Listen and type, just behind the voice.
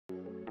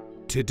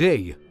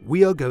Today,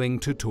 we are going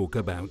to talk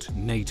about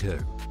NATO.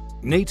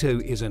 NATO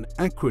is an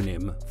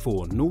acronym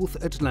for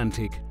North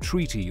Atlantic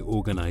Treaty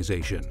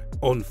Organization.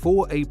 On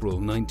 4 April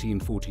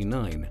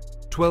 1949,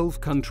 12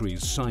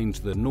 countries signed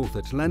the North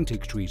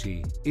Atlantic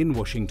Treaty in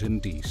Washington,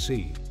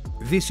 D.C.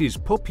 This is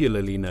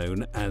popularly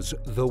known as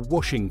the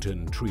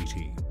Washington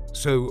Treaty.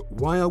 So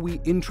why are we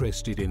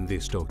interested in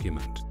this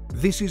document?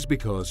 This is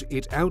because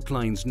it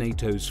outlines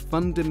NATO's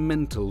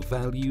fundamental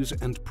values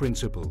and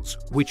principles,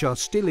 which are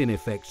still in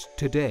effect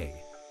today.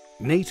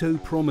 NATO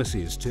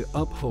promises to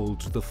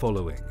uphold the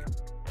following: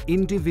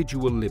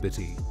 individual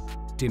liberty,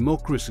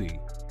 democracy,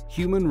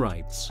 human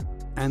rights,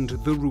 and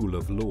the rule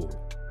of law.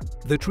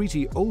 The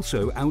treaty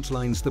also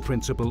outlines the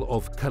principle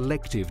of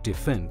collective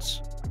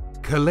defense.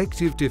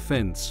 Collective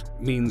defense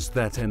means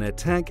that an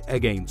attack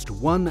against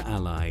one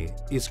ally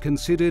is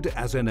considered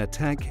as an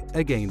attack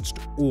against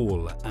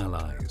all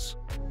allies.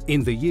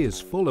 In the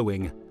years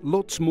following,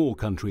 lots more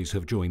countries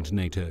have joined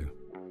NATO.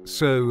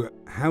 So,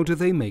 how do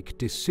they make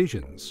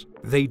decisions?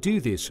 They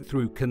do this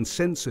through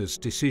consensus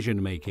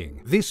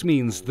decision-making. This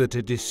means that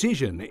a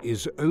decision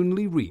is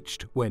only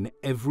reached when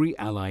every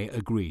ally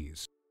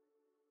agrees.